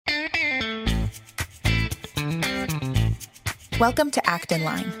Welcome to Act in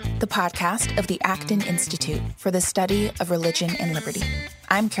Line, the podcast of the Acton Institute for the Study of Religion and Liberty.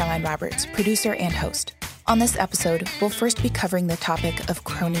 I'm Caroline Roberts, producer and host. On this episode, we'll first be covering the topic of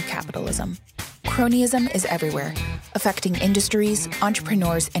crony capitalism. Cronyism is everywhere, affecting industries,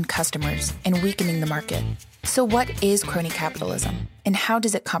 entrepreneurs, and customers, and weakening the market. So what is crony capitalism, and how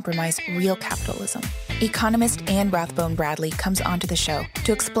does it compromise real capitalism? Economist Anne Rathbone Bradley comes onto the show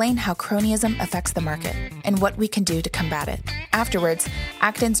to explain how cronyism affects the market and what we can do to combat it. Afterwards,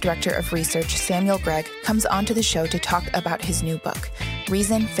 Acton's Director of Research, Samuel Gregg, comes onto the show to talk about his new book,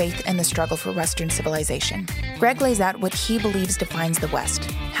 Reason, Faith, and the Struggle for Western Civilization. Gregg lays out what he believes defines the West,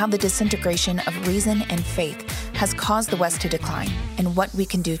 how the disintegration of reason and faith has caused the West to decline, and what we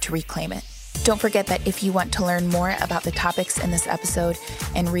can do to reclaim it. Don't forget that if you want to learn more about the topics in this episode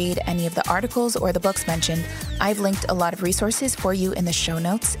and read any of the articles or the books mentioned, I've linked a lot of resources for you in the show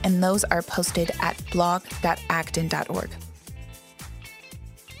notes, and those are posted at blog.acton.org.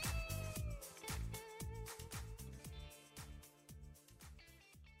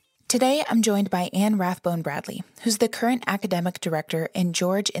 Today, I'm joined by Anne Rathbone Bradley, who's the current academic director and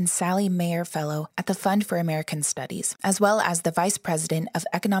George and Sally Mayer Fellow at the Fund for American Studies, as well as the Vice President of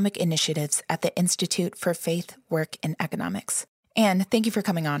Economic Initiatives at the Institute for Faith, Work, and Economics. Anne, thank you for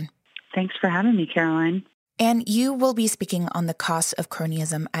coming on. Thanks for having me, Caroline. And you will be speaking on the costs of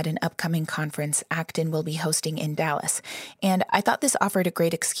cronyism at an upcoming conference Acton will be hosting in Dallas. And I thought this offered a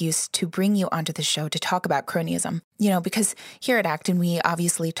great excuse to bring you onto the show to talk about cronyism. You know, because here at Acton, we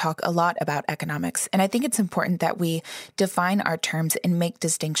obviously talk a lot about economics. And I think it's important that we define our terms and make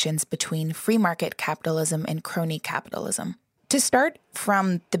distinctions between free market capitalism and crony capitalism. To start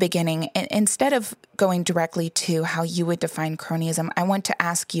from the beginning, instead of going directly to how you would define cronyism, I want to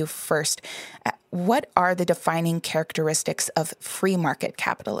ask you first, what are the defining characteristics of free market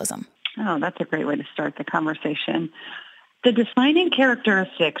capitalism? Oh, that's a great way to start the conversation. The defining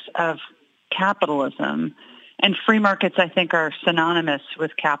characteristics of capitalism and free markets, I think, are synonymous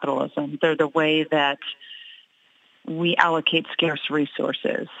with capitalism. They're the way that we allocate scarce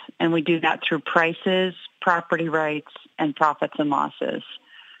resources, and we do that through prices, property rights, and profits and losses.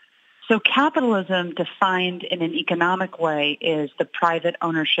 So capitalism, defined in an economic way, is the private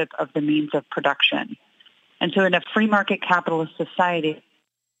ownership of the means of production. And so in a free market capitalist society,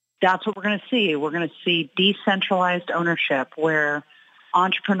 that's what we're going to see. We're going to see decentralized ownership where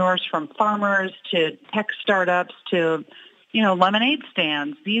entrepreneurs, from farmers to tech startups to lemonade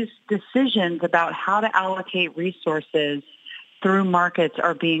stands, these decisions about how to allocate resources through markets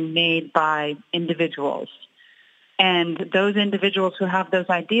are being made by individuals. And those individuals who have those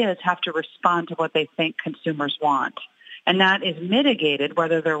ideas have to respond to what they think consumers want. And that is mitigated,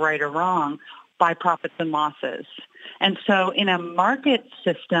 whether they're right or wrong, by profits and losses. And so in a market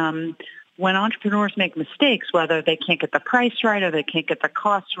system, when entrepreneurs make mistakes, whether they can't get the price right or they can't get the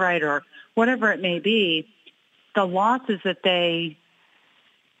cost right or whatever it may be, the losses that they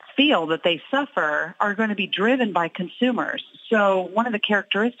feel that they suffer are going to be driven by consumers. So one of the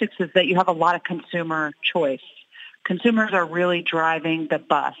characteristics is that you have a lot of consumer choice. Consumers are really driving the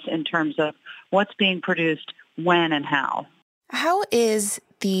bus in terms of what's being produced, when, and how. How is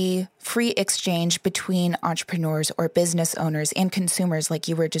the free exchange between entrepreneurs or business owners and consumers, like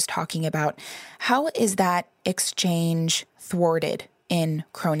you were just talking about, how is that exchange thwarted in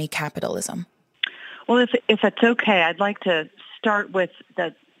crony capitalism? Well, if it's okay, I'd like to start with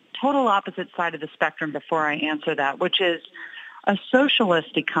the total opposite side of the spectrum before I answer that, which is a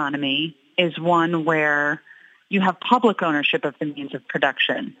socialist economy is one where you have public ownership of the means of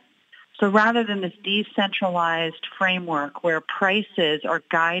production. So rather than this decentralized framework where prices are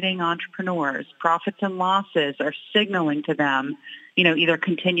guiding entrepreneurs, profits and losses are signaling to them, either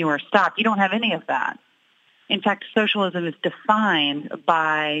continue or stop, you don't have any of that. In fact, socialism is defined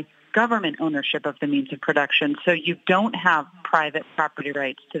by government ownership of the means of production. So you don't have private property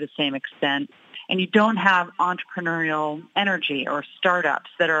rights to the same extent, and you don't have entrepreneurial energy or startups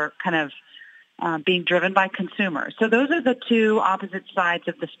that are kind of being driven by consumers. So those are the two opposite sides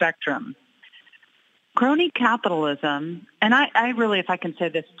of the spectrum. Crony capitalism, and I really, if I can say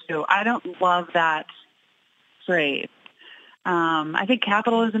this too, I don't love that phrase. I think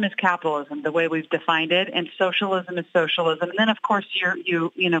capitalism is capitalism, the way we've defined it, and socialism is socialism. And then, of course,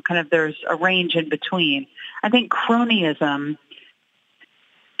 there's a range in between. I think cronyism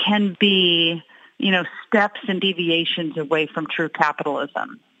can be, steps and deviations away from true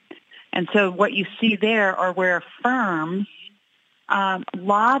capitalism. And so what you see there are where firms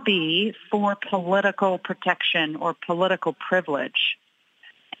lobby for political protection or political privilege.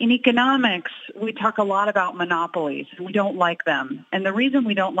 In economics, we talk a lot about monopolies. We don't like them. And the reason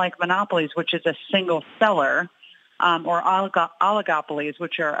we don't like monopolies, which is a single seller, or oligopolies,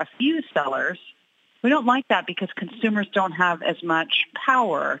 which are a few sellers. We don't like that because consumers don't have as much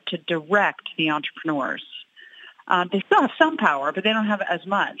power to direct the entrepreneurs. They still have some power, but they don't have as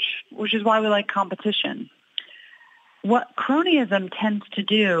much, which is why we like competition. What cronyism tends to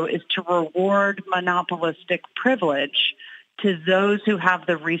do is to reward monopolistic privilege to those who have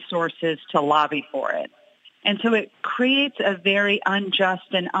the resources to lobby for it. And so it creates a very unjust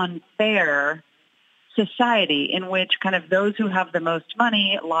and unfair society in which kind of those who have the most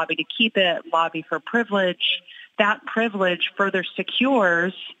money lobby to keep it, lobby for privilege. That privilege further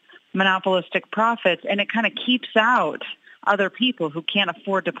secures monopolistic profits, and it kind of keeps out other people who can't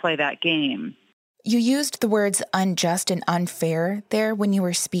afford to play that game. You used the words unjust and unfair there when you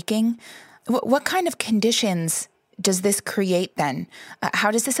were speaking. What kind of conditions does this create then?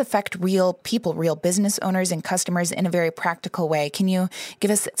 How does this affect real people, real business owners and customers in a very practical way? Can you give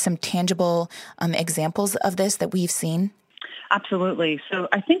us some tangible examples of this that we've seen? Absolutely. So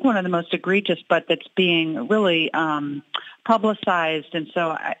I think one of the most egregious, but that's being really publicized, and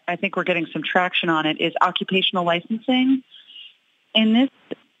so I think we're getting some traction on it, is occupational licensing. In this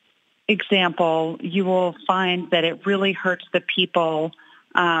example, you will find that it really hurts the people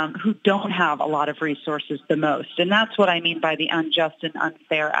who don't have a lot of resources the most. And that's what I mean by the unjust and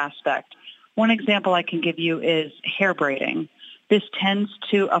unfair aspect. One example I can give you is hair braiding. This tends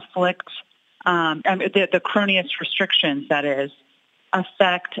to afflict, the cronyist restrictions, that is,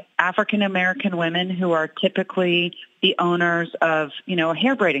 affect African-American women who are typically the owners of,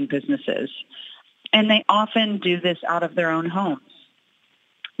 hair braiding businesses. And they often do this out of their own homes.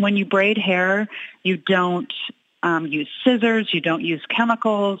 When you braid hair, you don't use scissors, you don't use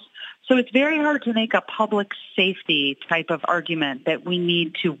chemicals. So it's very hard to make a public safety type of argument that we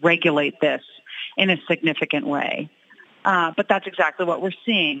need to regulate this in a significant way. But that's exactly what we're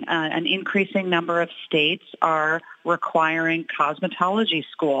seeing. An increasing number of states are requiring cosmetology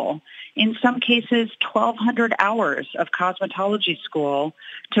school. In some cases, 1,200 hours of cosmetology school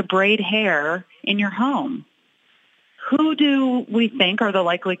to braid hair in your home. Who do we think are the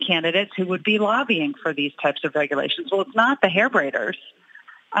likely candidates who would be lobbying for these types of regulations? Well, it's not the hair braiders.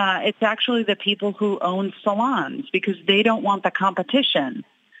 It's actually the people who own salons because they don't want the competition.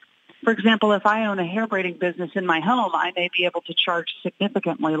 For example, if I own a hair braiding business in my home, I may be able to charge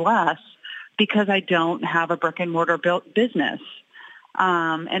significantly less because I don't have a brick and mortar built business.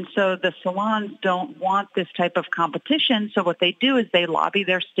 And so the salons don't want this type of competition. So what they do is they lobby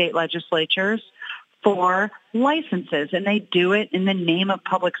their state legislatures for licenses, and they do it in the name of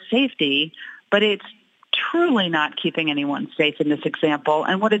public safety, but it's truly not keeping anyone safe in this example.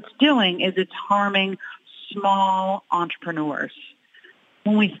 And what it's doing is it's harming small entrepreneurs.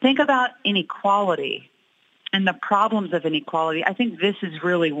 When we think about inequality and the problems of inequality, I think this is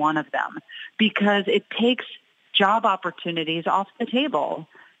really one of them because it takes job opportunities off the table.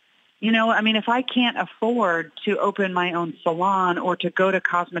 If I can't afford to open my own salon or to go to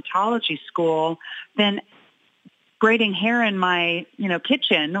cosmetology school, then braiding hair in my,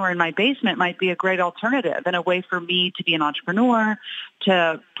 kitchen or in my basement might be a great alternative and a way for me to be an entrepreneur,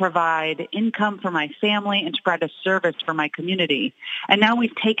 to provide income for my family, and to provide a service for my community. And now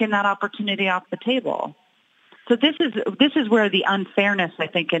we've taken that opportunity off the table. So this is where the unfairness, I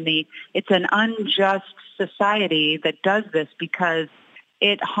think, it's an unjust society that does this because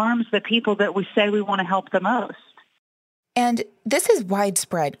it harms the people that we say we want to help the most. And this is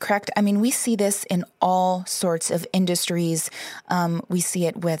widespread, correct? I mean, we see this in all sorts of industries. We see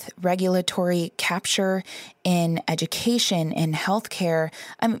it with regulatory capture in education, in healthcare.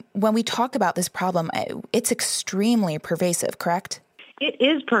 When we talk about this problem, it's extremely pervasive, correct? It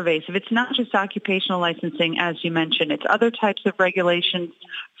is pervasive. It's not just occupational licensing, as you mentioned. It's other types of regulations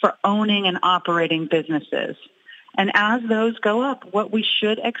for owning and operating businesses. And as those go up, what we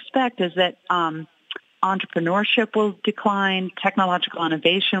should expect is that entrepreneurship will decline, technological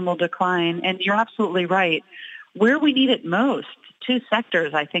innovation will decline, and you're absolutely right. Where we need it most, two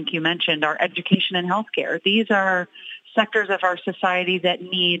sectors I think you mentioned are education and healthcare. These are sectors of our society that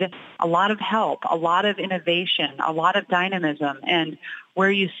need a lot of help, a lot of innovation, a lot of dynamism, and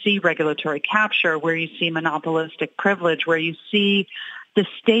where you see regulatory capture, where you see monopolistic privilege, where you see the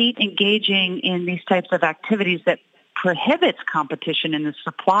state engaging in these types of activities that prohibits competition in the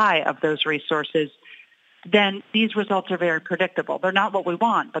supply of those resources, then these results are very predictable. They're not what we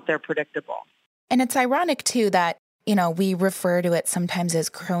want, but they're predictable. And it's ironic, too, that, we refer to it sometimes as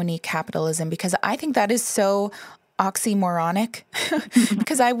crony capitalism because I think that is so oxymoronic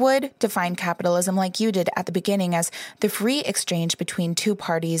because I would define capitalism like you did at the beginning as the free exchange between two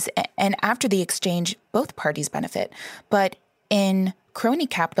parties, and after the exchange, both parties benefit. But in crony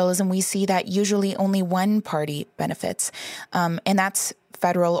capitalism, we see that usually only one party benefits, and that's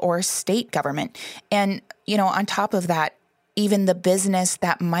federal or state government. And, on top of that, even the business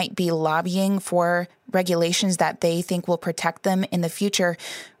that might be lobbying for regulations that they think will protect them in the future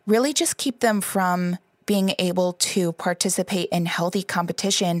really just keep them from being able to participate in healthy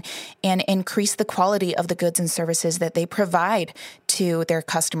competition and increase the quality of the goods and services that they provide to their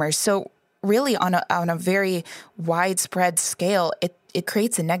customers. So really on a very widespread scale, it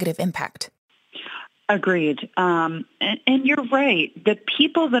creates a negative impact. Agreed. And you're right. The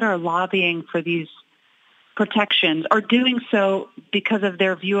people that are lobbying for these protections are doing so because of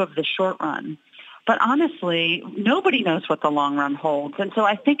their view of the short run. But honestly, nobody knows what the long run holds. And so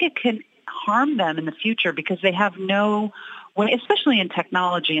I think it can harm them in the future because they have no way, especially in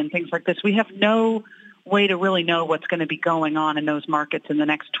technology and things like this, we have no way to really know what's going to be going on in those markets in the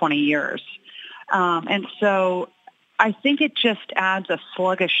next 20 years. And so I think it just adds a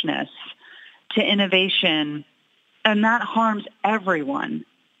sluggishness to innovation, and that harms everyone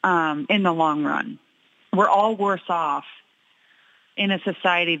in the long run. We're all worse off in a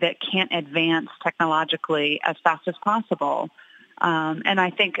society that can't advance technologically as fast as possible. And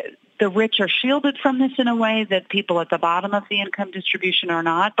I think the rich are shielded from this in a way that people at the bottom of the income distribution are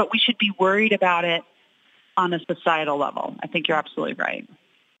not, but we should be worried about it on a societal level. I think you're absolutely right.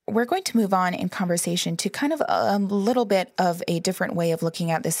 We're going to move on in conversation to kind of a little bit of a different way of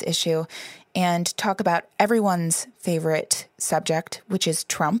looking at this issue and talk about everyone's favorite subject, which is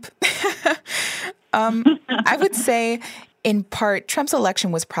Trump. I would say, in part, Trump's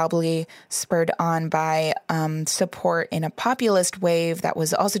election was probably spurred on by support in a populist wave that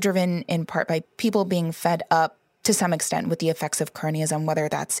was also driven in part by people being fed up to some extent with the effects of cronyism, whether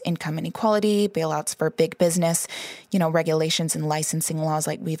that's income inequality, bailouts for big business, regulations and licensing laws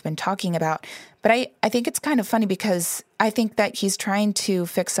like we've been talking about. But I think it's kind of funny because I think that he's trying to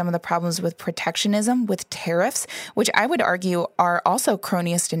fix some of the problems with protectionism, with tariffs, which I would argue are also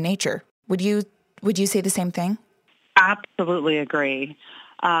cronyist in nature. Would you say the same thing? Absolutely agree.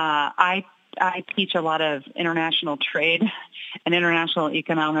 I teach a lot of international trade and international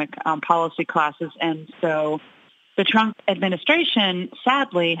economic policy classes, and so the Trump administration,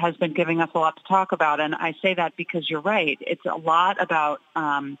 sadly, has been giving us a lot to talk about, and I say that because you're right. It's a lot about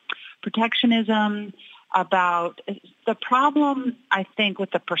protectionism, about the problem, I think,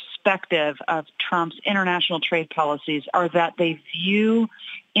 with the perspective of Trump's international trade policies are that they view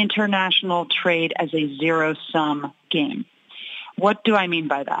international trade as a zero-sum game. What do I mean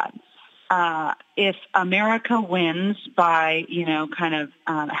by that? If America wins by,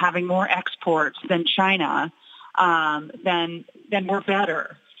 having more exports than China, then we're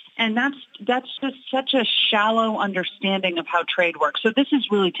better. And that's just such a shallow understanding of how trade works. So this is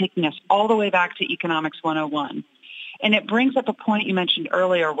really taking us all the way back to Economics 101. And it brings up a point you mentioned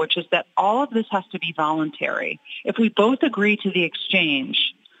earlier, which is that all of this has to be voluntary. If we both agree to the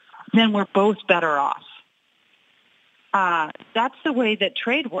exchange, then we're both better off. That's the way that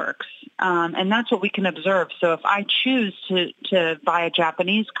trade works, and that's what we can observe. So if I choose to buy a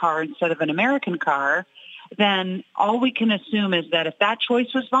Japanese car instead of an American car, then all we can assume is that if that choice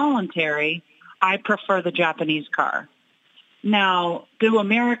was voluntary, I prefer the Japanese car. Now, do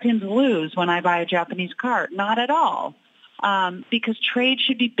Americans lose when I buy a Japanese car? Not at all, because trade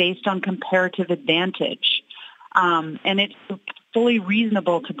should be based on comparative advantage. And it's fully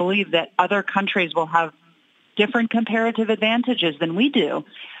reasonable to believe that other countries will have different comparative advantages than we do.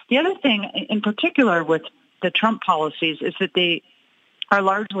 The other thing in particular with the Trump policies is that they are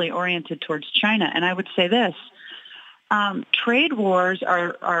largely oriented towards China. And I would say this, trade wars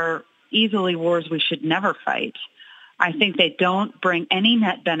are easily wars we should never fight. I think they don't bring any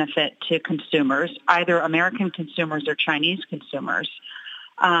net benefit to consumers, either American consumers or Chinese consumers.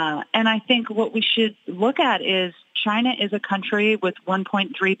 And I think what we should look at is China is a country with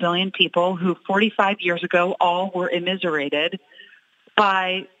 1.3 billion people who 45 years ago all were immiserated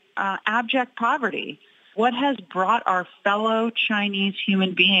by abject poverty. What has brought our fellow Chinese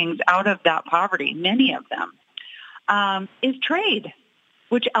human beings out of that poverty, many of them, is trade,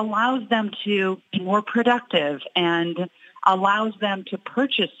 which allows them to be more productive and allows them to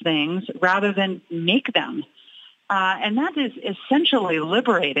purchase things rather than make them. And that is essentially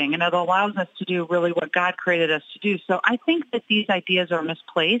liberating, and it allows us to do really what God created us to do. So I think that these ideas are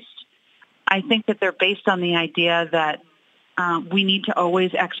misplaced. I think that they're based on the idea that we need to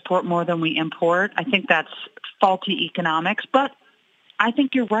always export more than we import. I think that's faulty economics, but I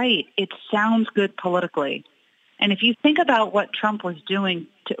think you're right. It sounds good politically. And if you think about what Trump was doing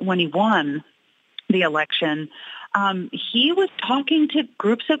when he won the election, he was talking to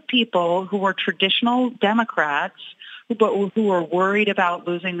groups of people who were traditional Democrats, who are worried about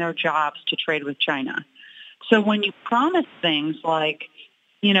losing their jobs to trade with China. So when you promise things like,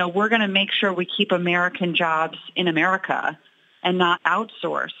 we're going to make sure we keep American jobs in America and not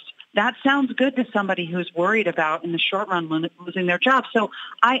outsourced, that sounds good to somebody who's worried about, in the short run, losing their job. So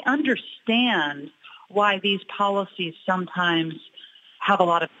I understand why these policies sometimes have a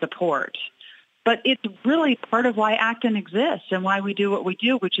lot of support. But it's really part of why Acton exists and why we do what we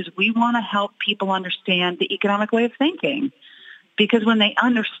do, which is we want to help people understand the economic way of thinking. Because when they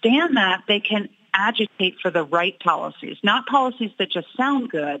understand that, they can agitate for the right policies, not policies that just sound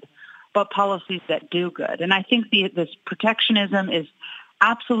good, but policies that do good. And I think this protectionism is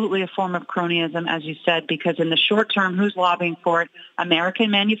absolutely a form of cronyism, as you said, because in the short term, who's lobbying for it?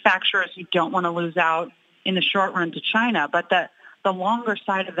 American manufacturers who don't want to lose out in the short run to China. But the longer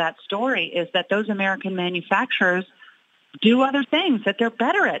side of that story is that those American manufacturers do other things that they're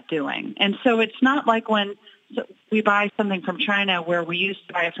better at doing. And so it's not like when we buy something from China where we used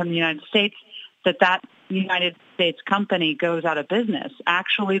to buy it from the United States, that United States company goes out of business.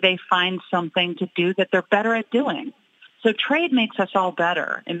 Actually, they find something to do that they're better at doing. So trade makes us all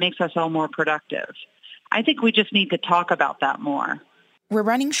better. It makes us all more productive. I think we just need to talk about that more. We're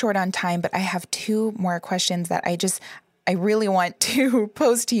running short on time, but I have two more questions that I really want to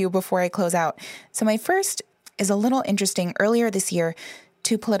pose to you before I close out. So my first is a little interesting. Earlier this year,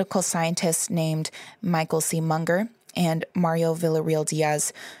 two political scientists named Michael C. Munger and Mario Villarreal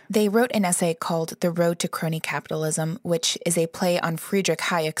Diaz, they wrote an essay called The Road to Crony Capitalism, which is a play on Friedrich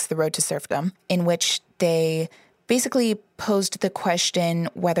Hayek's The Road to Serfdom, in which they basically posed the question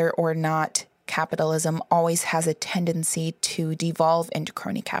whether or not capitalism always has a tendency to devolve into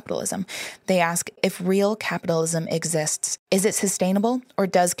crony capitalism. They ask, if real capitalism exists, is it sustainable, or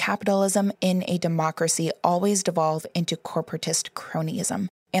does capitalism in a democracy always devolve into corporatist cronyism?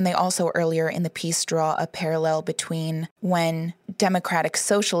 And they also earlier in the piece draw a parallel between when democratic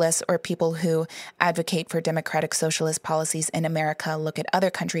socialists or people who advocate for democratic socialist policies in America look at other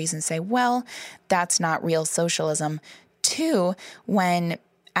countries and say, well, that's not real socialism, to when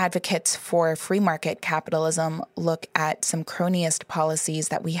advocates for free market capitalism look at some cronyist policies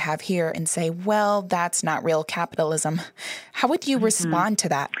that we have here and say, well, that's not real capitalism. How would you respond to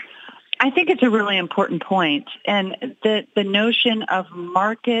that? I think it's a really important point. And the notion of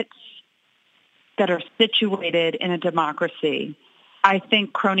markets that are situated in a democracy, I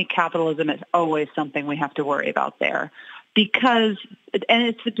think crony capitalism is always something we have to worry about there. And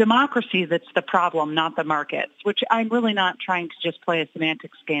it's the democracy that's the problem, not the markets, which I'm really not trying to just play a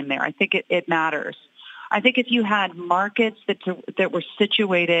semantics game there. I think it matters. I think if you had markets that were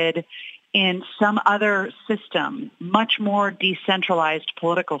situated in some other system, much more decentralized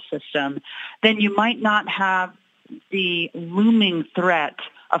political system, then you might not have the looming threat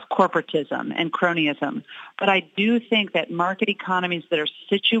of corporatism and cronyism. But I do think that market economies that are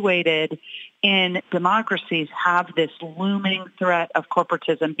situated in democracies have this looming threat of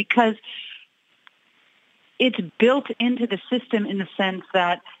corporatism because it's built into the system in the sense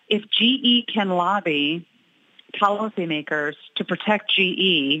that if GE can lobby policymakers to protect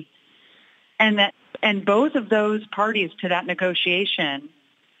GE, and both of those parties to that negotiation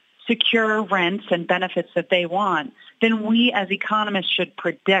secure rents and benefits that they want, then we as economists should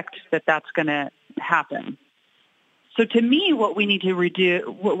predict that that's going to happen. So to me, what we need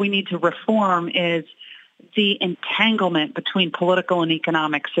to reform is the entanglement between political and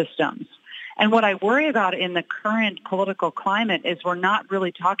economic systems. And what I worry about in the current political climate is we're not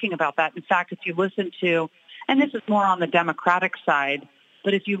really talking about that. In fact, if you listen to, and this is more on the Democratic side,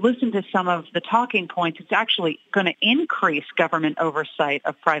 but if you listen to some of the talking points, it's actually going to increase government oversight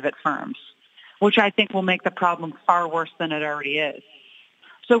of private firms, which I think will make the problem far worse than it already is.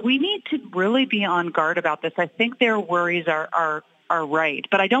 So we need to really be on guard about this. I think their worries are right,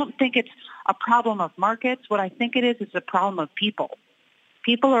 but I don't think it's a problem of markets. What I think it is a problem of people.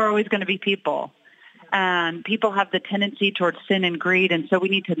 People are always going to be people, and people have the tendency towards sin and greed, and so we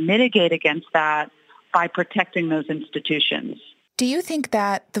need to mitigate against that by protecting those institutions. Do you think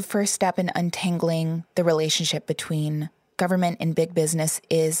that the first step in untangling the relationship between government and big business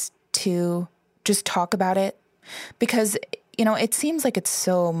is to just talk about it? Because, it seems like it's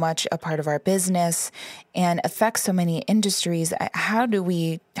so much a part of our business and affects so many industries. How do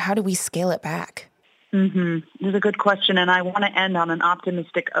we scale it back? This is a good question, and I want to end on an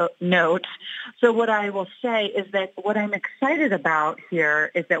optimistic note. So what I will say is that what I'm excited about here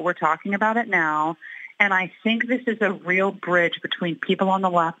is that we're talking about it now, and I think this is a real bridge between people on the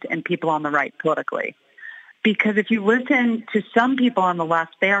left and people on the right politically. Because if you listen to some people on the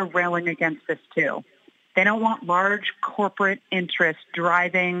left, they are railing against this too. They don't want large corporate interests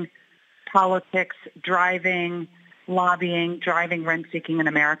driving politics, driving lobbying, driving rent-seeking in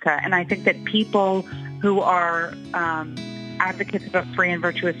America. And I think that people who are advocates of a free and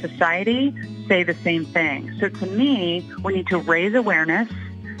virtuous society say the same thing. So to me, we need to raise awareness.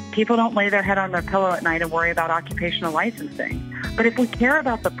 People don't lay their head on their pillow at night and worry about occupational licensing. But if we care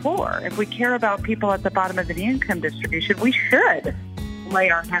about the poor, if we care about people at the bottom of the income distribution, we should lay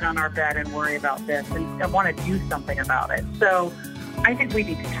our head on our bed and worry about this and want to do something about it. So I think we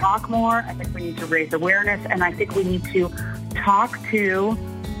need to talk more. I think we need to raise awareness. And I think we need to talk to,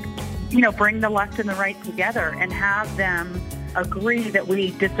 bring the left and the right together and have them agree that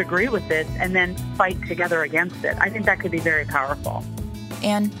we disagree with this and then fight together against it. I think that could be very powerful.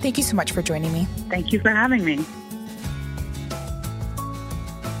 Anne, thank you so much for joining me. Thank you for having me.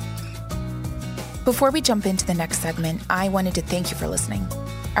 Before we jump into the next segment, I wanted to thank you for listening.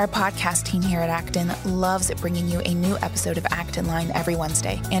 Our podcast team here at Acton loves bringing you a new episode of Acton Line every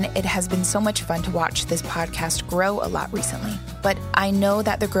Wednesday, and it has been so much fun to watch this podcast grow a lot recently. But I know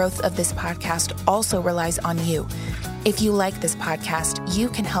that the growth of this podcast also relies on you. If you like this podcast, you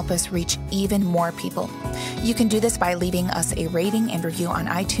can help us reach even more people. You can do this by leaving us a rating and review on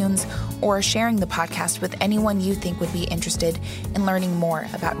iTunes or sharing the podcast with anyone you think would be interested in learning more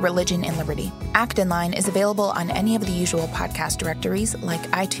about religion and liberty. Acton Line is available on any of the usual podcast directories like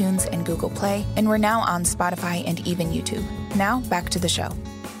iTunes and Google Play, and we're now on Spotify and even YouTube. Now, back to the show.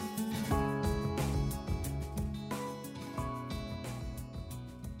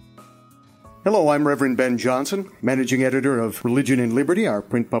 Hello, I'm Reverend Ben Johnson, managing editor of Religion and Liberty, our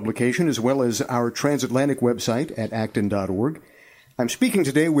print publication, as well as our transatlantic website at acton.org. I'm speaking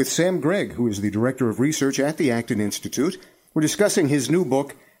today with Sam Gregg, who is the director of research at the Acton Institute. We're discussing his new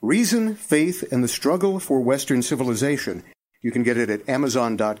book, Reason, Faith, and the Struggle for Western Civilization. You can get it at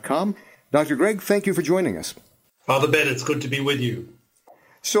Amazon.com. Dr. Gregg, thank you for joining us. Father Ben, it's good to be with you.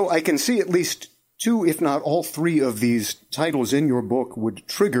 So I can see at least two, if not all three of these titles in your book would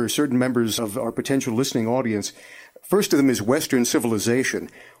trigger certain members of our potential listening audience. First of them is Western civilization.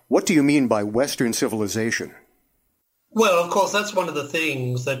 What do you mean by Western civilization? Well, of course, that's one of the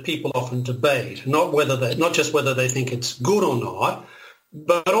things that people often debate, not just whether they think it's good or not,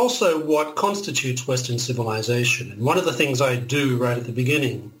 but also what constitutes Western civilization. And one of the things I do right at the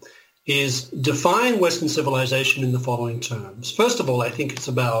beginning is define Western civilization in the following terms. First of all, I think it's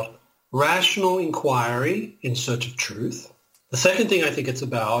about rational inquiry in search of truth. The second thing I think it's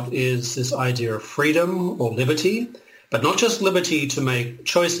about is this idea of freedom or liberty, but not just liberty to make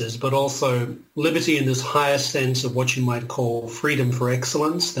choices, but also liberty in this higher sense of what you might call freedom for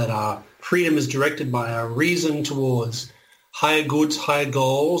excellence, that our freedom is directed by our reason towards higher goods, higher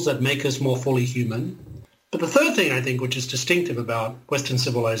goals that make us more fully human. But the third thing I think, which is distinctive about Western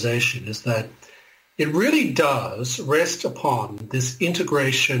civilization, is that it really does rest upon this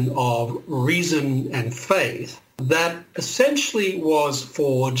integration of reason and faith that essentially was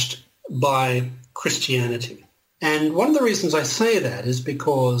forged by Christianity. And one of the reasons I say that is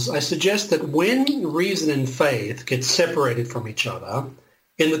because I suggest that when reason and faith get separated from each other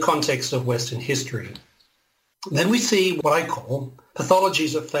in the context of Western history, then we see what I call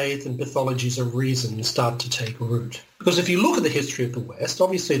pathologies of faith and pathologies of reason start to take root. Because if you look at the history of the West,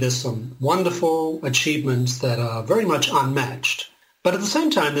 obviously there's some wonderful achievements that are very much unmatched. But at the same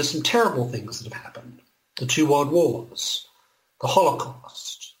time, there's some terrible things that have happened. The 2 world wars, the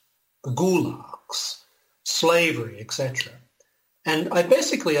Holocaust, the gulags, slavery, etc. And I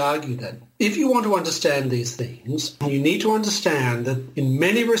basically argue that if you want to understand these things, you need to understand that in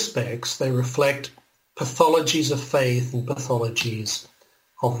many respects they reflect pathologies of faith and pathologies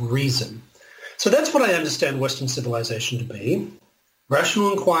of reason. So that's what I understand Western civilization to be.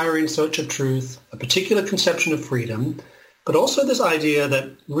 Rational inquiry in search of truth, a particular conception of freedom, but also this idea that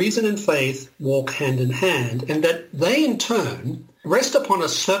reason and faith walk hand in hand, and that they in turn rest upon a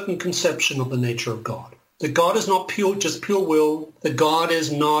certain conception of the nature of God. That God is not just pure will, that God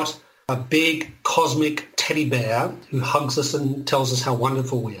is not a big cosmic teddy bear who hugs us and tells us how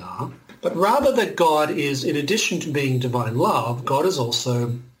wonderful we are, but rather that God is, in addition to being divine love, God is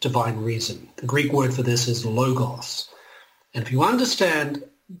also divine reason. The Greek word for this is logos. And if you understand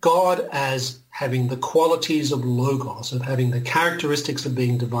God as having the qualities of logos, of having the characteristics of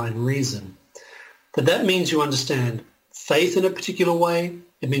being divine reason, that means you understand faith in a particular way.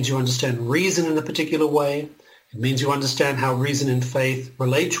 It means you understand reason in a particular way. It means you understand how reason and faith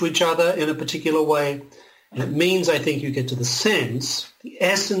relate to each other in a particular way. And it means, I think, you get to the sense, the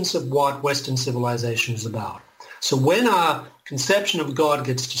essence of what Western civilization is about. So when our conception of God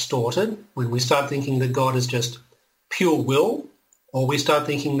gets distorted, when we start thinking that God is just pure will, or we start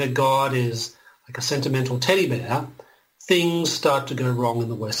thinking that God is like a sentimental teddy bear, things start to go wrong in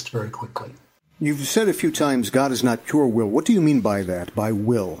the West very quickly. You've said a few times God is not pure will. What do you mean by that, by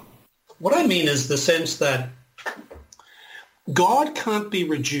will? What I mean is the sense that God can't be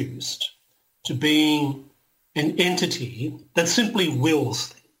reduced to being an entity that simply wills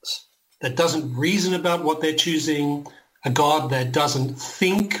things, that doesn't reason about what they're choosing, a God that doesn't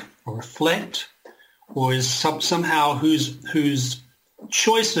think or reflect, or is somehow whose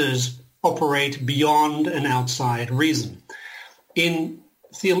choices operate beyond and outside reason. In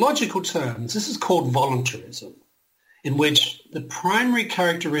theological terms, this is called voluntarism, in which the primary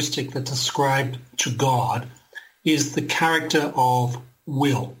characteristic that's ascribed to God is the character of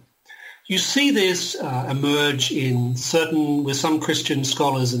will. You see this emerge with some Christian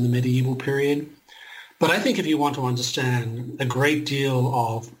scholars in the medieval period, but I think if you want to understand a great deal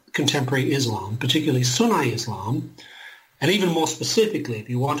of contemporary Islam, particularly Sunni Islam, and even more specifically, if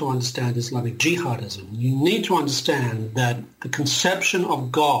you want to understand Islamic jihadism, you need to understand that the conception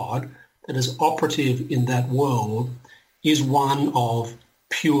of God that is operative in that world is one of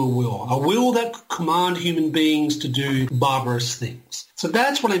pure will, a will that could command human beings to do barbarous things. So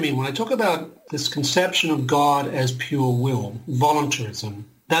that's what I mean when I talk about this conception of God as pure will, voluntarism.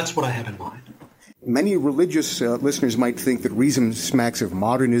 That's what I have in mind. Many religious listeners might think that reason smacks of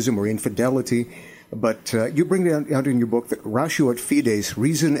modernism or infidelity, but you bring out in your book that ratio et fides,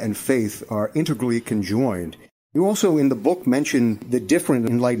 reason and faith, are integrally conjoined. You also, in the book, mention the different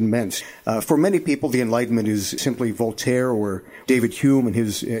Enlightenments. For many people, the Enlightenment is simply Voltaire or David Hume and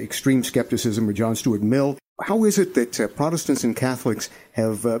his extreme skepticism, or John Stuart Mill. How is it that Protestants and Catholics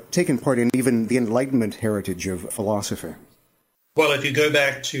have taken part in even the Enlightenment heritage of philosophy? Well, if you go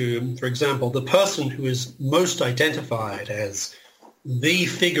back to, for example, the person who is most identified as the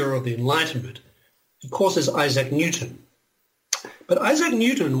figure of the Enlightenment, of course, is Isaac Newton. But Isaac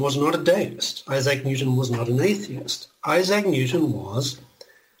Newton was not a deist. Isaac Newton was not an atheist. Isaac Newton was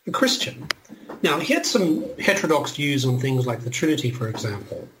a Christian. Now, he had some heterodox views on things like the Trinity, for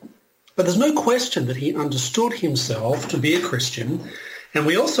example. But there's no question that he understood himself to be a Christian. And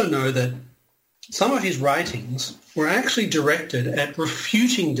we also know that some of his writings were actually directed at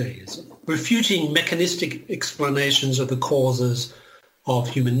refuting deism, refuting mechanistic explanations of the causes of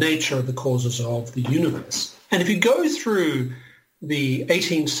human nature, the causes of the universe. And if you go through the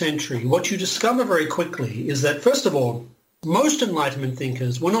 18th century, what you discover very quickly is that, first of all, most Enlightenment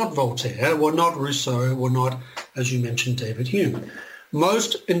thinkers were not Voltaire, were not Rousseau, were not, as you mentioned, David Hume.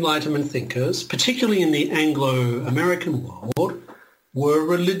 Most Enlightenment thinkers, particularly in the Anglo-American world, were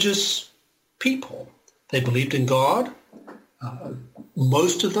religious people. They believed in God.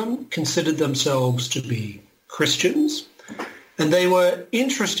 Most of them considered themselves to be Christians. And they were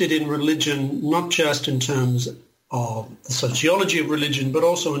interested in religion not just in terms of the sociology of religion, but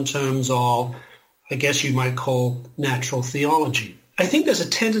also in terms of, I guess you might call, natural theology. I think there's a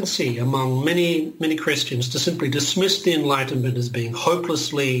tendency among many Christians to simply dismiss the Enlightenment as being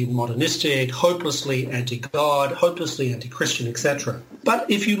hopelessly modernistic, hopelessly anti-God, hopelessly anti-Christian, etc. But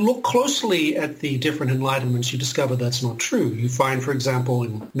if you look closely at the different Enlightenments, you discover that's not true. You find, for example,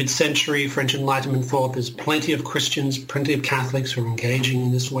 in mid-century French Enlightenment thought, there's plenty of Christians, plenty of Catholics who are engaging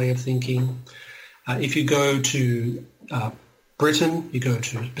in this way of thinking. If you go to Britain, you go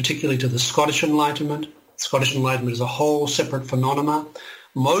particularly to the Scottish Enlightenment. Scottish Enlightenment is a whole separate phenomena.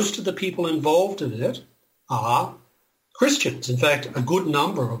 Most of the people involved in it are Christians. In fact, a good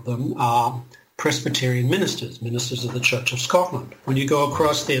number of them are Presbyterian ministers of the Church of Scotland. When you go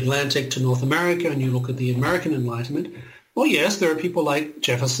across the Atlantic to North America and you look at the American Enlightenment, well, yes, there are people like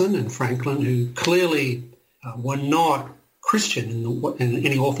Jefferson and Franklin who clearly were not Christian in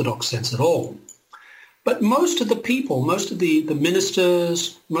any orthodox sense at all. But most of the people, most of the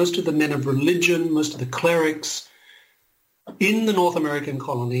ministers, most of the men of religion, most of the clerics in the North American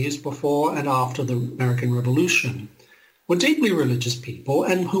colonies before and after the American Revolution were deeply religious people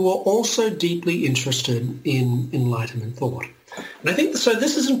and who were also deeply interested in Enlightenment thought. And I think so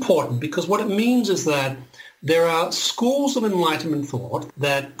this is important because what it means is that there are schools of Enlightenment thought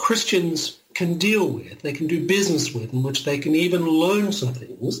that Christians can deal with, they can do business with, in which they can even learn some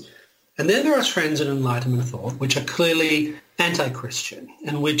things. And then there are trends in Enlightenment thought which are clearly anti-Christian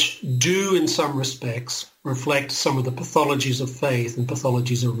and which do, in some respects, reflect some of the pathologies of faith and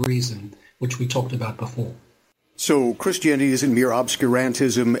pathologies of reason, which we talked about before. So Christianity isn't mere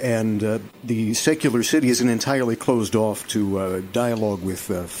obscurantism, and the secular city isn't entirely closed off to dialogue with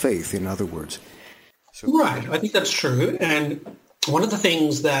faith, in other words. Right, I think that's true. And one of the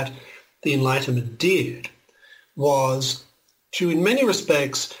things that the Enlightenment did was to, in many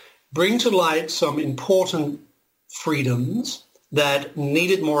respects, bring to light some important freedoms that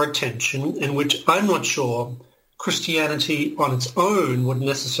needed more attention and which I'm not sure Christianity on its own would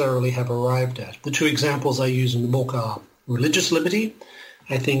necessarily have arrived at. The two examples I use in the book are religious liberty.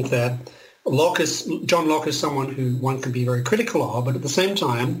 I think that John Locke is someone who one can be very critical of, but at the same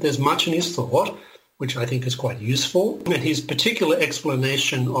time, there's much in his thought which I think is quite useful. And his particular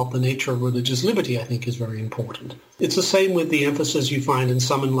explanation of the nature of religious liberty, I think, is very important. It's the same with the emphasis you find in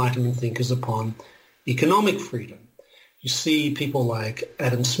some Enlightenment thinkers upon economic freedom. You see people like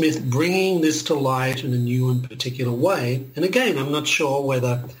Adam Smith bringing this to light in a new and particular way. And again, I'm not sure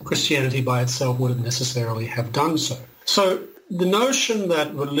whether Christianity by itself would have necessarily have done so. So the notion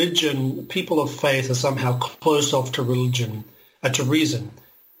that religion, people of faith are somehow closed off to religion, to reason,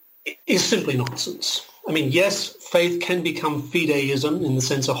 is simply nonsense. I mean, yes, faith can become fideism in the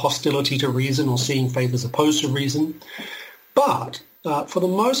sense of hostility to reason or seeing faith as opposed to reason. But for the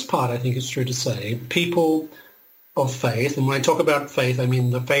most part, I think it's true to say, people of faith, and when I talk about faith, I mean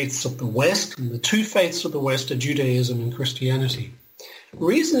the faiths of the West, and the two faiths of the West are Judaism and Christianity.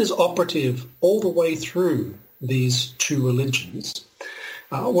 Reason is operative all the way through these two religions.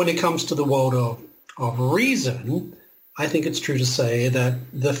 When it comes to the world of reason, I think it's true to say that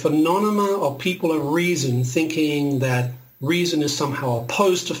the phenomena of people of reason thinking that reason is somehow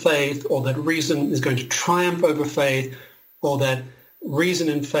opposed to faith, or that reason is going to triumph over faith, or that reason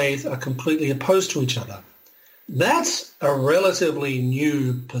and faith are completely opposed to each other, that's a relatively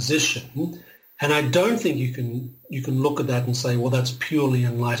new position. And I don't think you can look at that and say, well, that's purely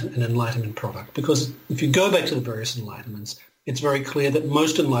an Enlightenment product. Because if you go back to the various Enlightenments, it's very clear that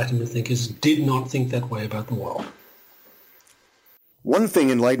most Enlightenment thinkers did not think that way about the world. One thing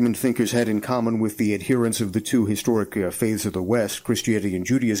Enlightenment thinkers had in common with the adherents of the two historic faiths of the West, Christianity and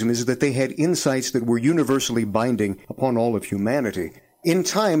Judaism, is that they had insights that were universally binding upon all of humanity. In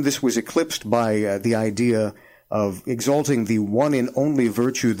time, this was eclipsed by the idea of exalting the one and only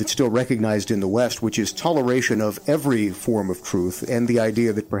virtue that's still recognized in the West, which is toleration of every form of truth, and the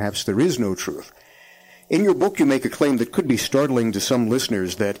idea that perhaps there is no truth. In your book, you make a claim that could be startling to some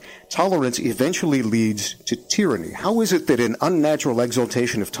listeners, that tolerance eventually leads to tyranny. How is it that an unnatural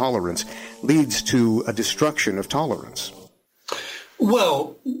exaltation of tolerance leads to a destruction of tolerance?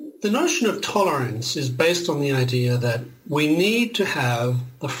 Well, the notion of tolerance is based on the idea that we need to have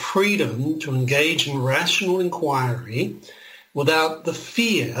the freedom to engage in rational inquiry without the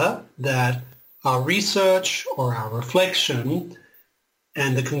fear that our research or our reflection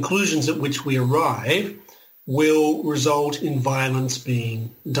and the conclusions at which we arrive will result in violence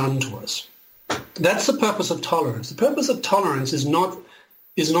being done to us. That's the purpose of tolerance. The purpose of tolerance is not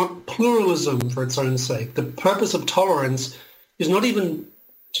pluralism for its own sake. The purpose of tolerance is not even,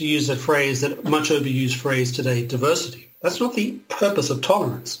 to use that phrase, that much overused phrase today, diversity. That's not the purpose of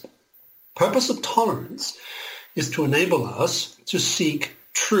tolerance. The purpose of tolerance is to enable us to seek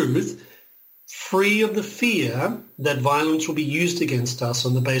truth free of the fear that violence will be used against us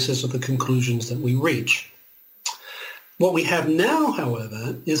on the basis of the conclusions that we reach. What we have now,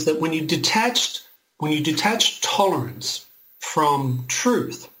 however, is that when you detach tolerance from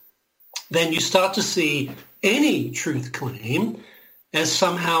truth, then you start to see any truth claim as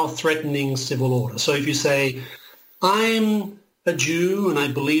somehow threatening civil order. So if you say, I'm a Jew and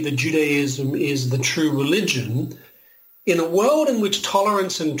I believe that Judaism is the true religion, in a world in which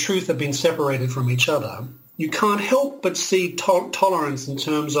tolerance and truth have been separated from each other, you can't help but see tolerance in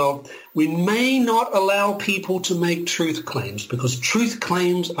terms of we may not allow people to make truth claims because truth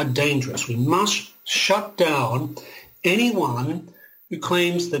claims are dangerous. We must shut down anyone who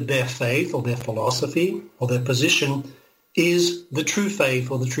claims that their faith or their philosophy or their position is the true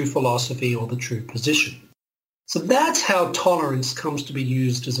faith or the true philosophy or the true position. So that's how tolerance comes to be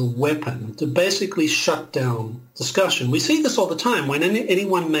used as a weapon to basically shut down discussion. We see this all the time when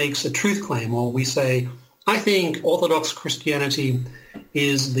anyone makes a truth claim, or we say, I think Orthodox Christianity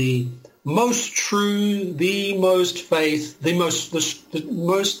is the most true, the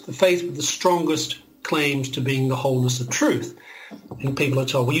faith with the strongest claims to being the wholeness of truth. And people are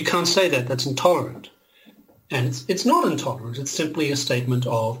told, well, you can't say that, that's intolerant. And it's not intolerant, it's simply a statement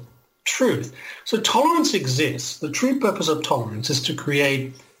of truth. So tolerance exists. The true purpose of tolerance is to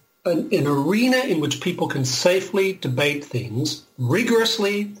create an arena in which people can safely debate things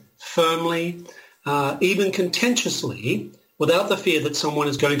rigorously, firmly, even contentiously, without the fear that someone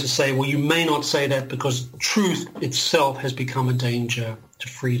is going to say, well, you may not say that because truth itself has become a danger to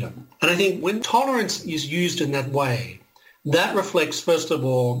freedom. And I think when tolerance is used in that way, that reflects, first of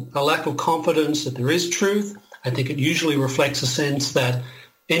all, a lack of confidence that there is truth. I think it usually reflects a sense that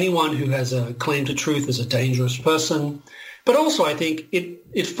anyone who has a claim to truth is a dangerous person. But also, I think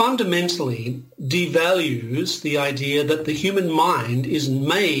it fundamentally devalues the idea that the human mind is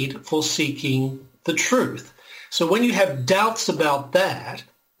made for seeking the truth. So when you have doubts about that,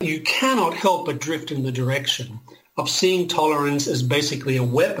 you cannot help but drift in the direction of seeing tolerance as basically a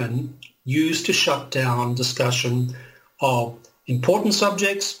weapon used to shut down discussion of important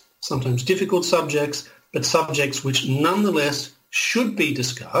subjects, sometimes difficult subjects, but subjects which nonetheless should be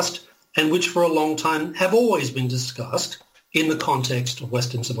discussed and which for a long time have always been discussed in the context of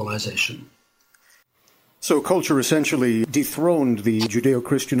Western civilization. So culture essentially dethroned the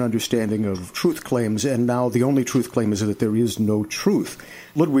Judeo-Christian understanding of truth claims, and now the only truth claim is that there is no truth.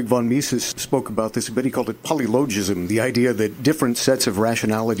 Ludwig von Mises spoke about this a bit. He called it polylogism, the idea that different sets of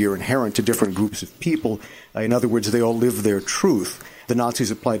rationality are inherent to different groups of people. In other words, they all live their truth. The Nazis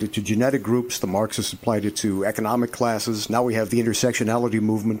applied it to genetic groups. The Marxists applied it to economic classes. Now we have the intersectionality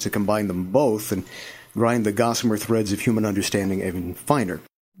movement to combine them both and grind the gossamer threads of human understanding even finer.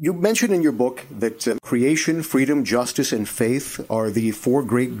 You mentioned in your book that creation, freedom, justice, and faith are the four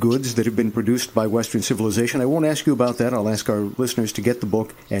great goods that have been produced by Western civilization. I won't ask you about that. I'll ask our listeners to get the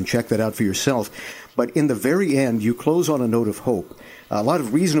book and check that out for yourself. But in the very end, you close on a note of hope. A lot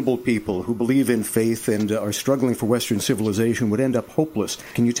of reasonable people who believe in faith and are struggling for Western civilization would end up hopeless.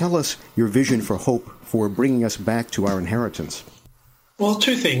 Can you tell us your vision for hope for bringing us back to our inheritance? Well,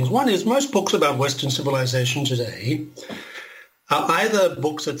 two things. One is most books about Western civilization today are either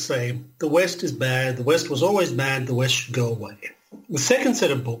books that say the West is bad, the West was always bad, the West should go away. The second set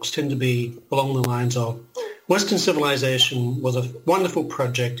of books tend to be along the lines of Western civilization was a wonderful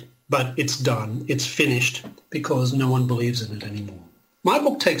project, but it's done, it's finished, because no one believes in it anymore. My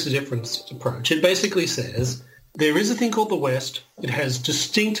book takes a different approach. It basically says there is a thing called the West. It has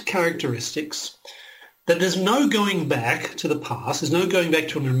distinct characteristics, that there's no going back to the past. There's no going back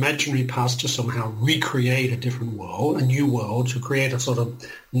to an imaginary past to somehow recreate a different world, a new world, to create a sort of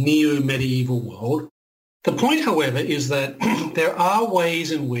neo-medieval world. The point, however, is that there are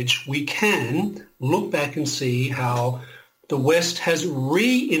ways in which we can look back and see how the West has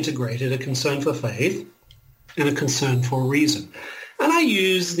reintegrated a concern for faith and a concern for reason. And I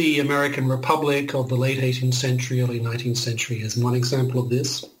use the American Republic of the late 18th century, early 19th century as one example of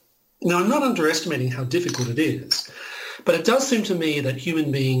this. Now, I'm not underestimating how difficult it is, but it does seem to me that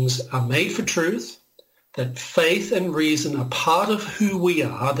human beings are made for truth, that faith and reason are part of who we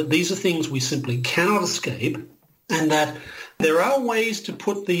are, that these are things we simply cannot escape, and that there are ways to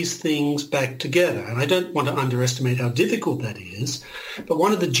put these things back together. And I don't want to underestimate how difficult that is, but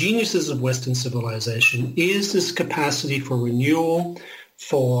one of the geniuses of Western civilization is this capacity for renewal,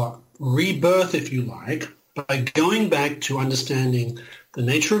 for rebirth, if you like, by going back to understanding the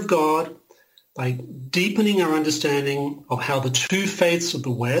nature of God, by deepening our understanding of how the two faiths of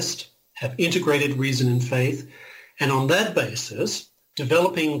the West have integrated reason and faith, and on that basis,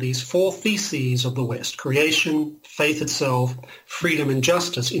 developing these four theses of the West, creation, faith itself, freedom and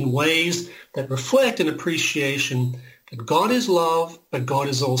justice, in ways that reflect an appreciation that God is love, but God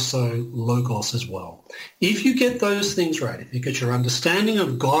is also logos as well. If you get those things right, if you get your understanding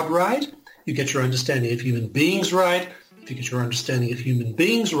of God right, you get your understanding of human beings right, if you get your understanding of human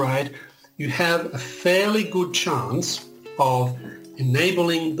beings right, you have a fairly good chance of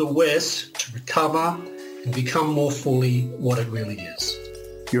enabling the West to recover and become more fully what it really is.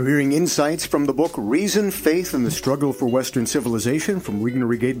 You're hearing insights from the book Reason, Faith, and the Struggle for Western Civilization from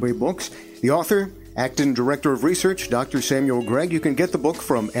Regnery Gateway Books. The author, Acton Director of Research, Dr. Samuel Gregg. You can get the book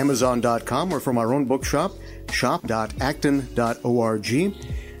from Amazon.com or from our own bookshop, shop.acton.org.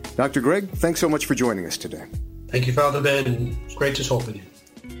 Dr. Gregg, thanks so much for joining us today. Thank you, Father Ben, and it's great to talk with you.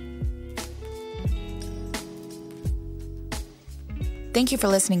 Thank you for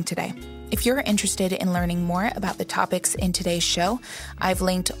listening today. If you're interested in learning more about the topics in today's show, I've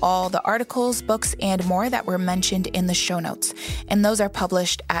linked all the articles, books, and more that were mentioned in the show notes, and those are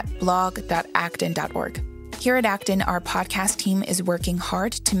published at blog.acton.org. Here at Acton, our podcast team is working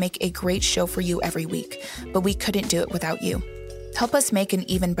hard to make a great show for you every week, but we couldn't do it without you. Help us make an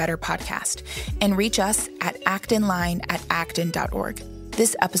even better podcast and reach us at actonline@acton.org.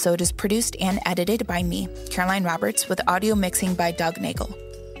 This episode is produced and edited by me, Caroline Roberts, with audio mixing by Doug Nagel.